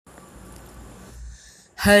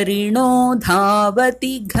हरिणो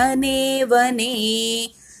धावति घने वने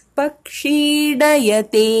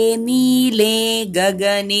पक्षीडयते नीले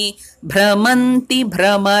गगने भ्रमन्ति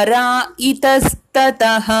भ्रमरा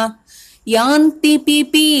इतस्ततः यान्ति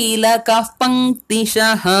पिपीलकः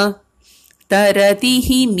पङ्क्तिशः तरति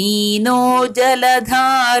हि मीनो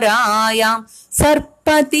जलधारायां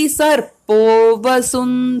सर्पति सर्पो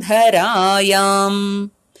वसुन्धरायाम्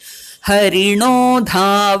हरिणो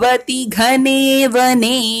धावति घने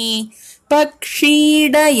वने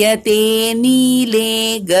पक्षीडयते नीले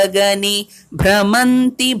गगने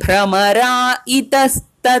भ्रमन्ति भ्रमरा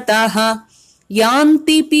इतस्ततः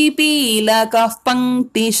यान्ति पिपीलकः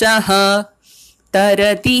पङ्क्तिशः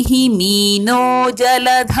तरति हि मीनो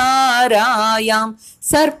जलधारायां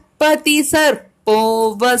सर्पति सर्पो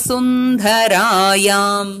वसुन्धरायाम्।